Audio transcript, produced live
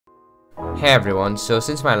Hey everyone, so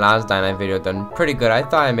since my last Dynamite video done pretty good, I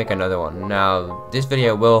thought I'd make another one. Now, this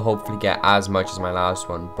video will hopefully get as much as my last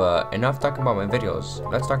one, but enough talking about my videos.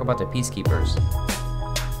 Let's talk about the peacekeepers.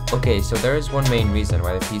 Okay, so there is one main reason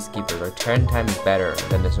why the peacekeepers are 10 times better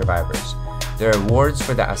than the survivors. There are rewards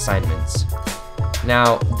for the assignments.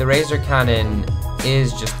 Now, the laser cannon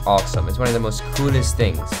is just awesome. It's one of the most coolest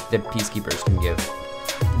things the peacekeepers can give.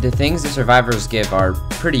 The things the survivors give are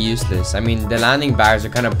pretty useless. I mean, the landing bags are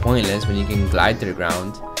kind of pointless when you can glide to the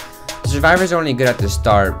ground. The survivors are only good at the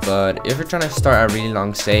start, but if you're trying to start a really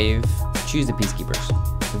long save, choose the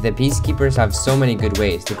peacekeepers. The peacekeepers have so many good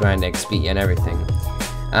ways to grind XP and everything.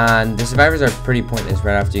 And the survivors are pretty pointless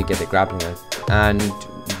right after you get the grappling hook. And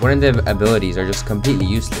one of the abilities are just completely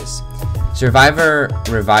useless. Survivor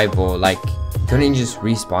revival, like, couldn't you just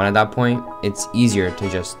respawn at that point? It's easier to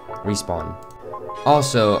just respawn.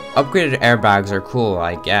 Also, upgraded airbags are cool,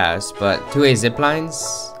 I guess, but two-way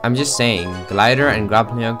ziplines? I'm just saying, glider and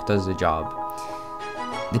grappling hook does the job.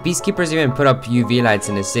 The peacekeepers even put up UV lights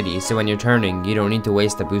in the city, so when you're turning, you don't need to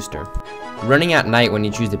waste a booster. Running at night when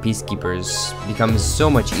you choose the peacekeepers becomes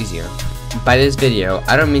so much easier. By this video,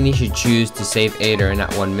 I don't mean you should choose to save Aider in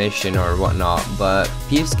that one mission or whatnot, but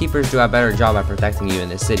peacekeepers do a better job at protecting you in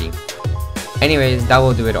the city. Anyways, that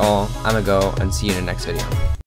will do it all. I'ma go and see you in the next video.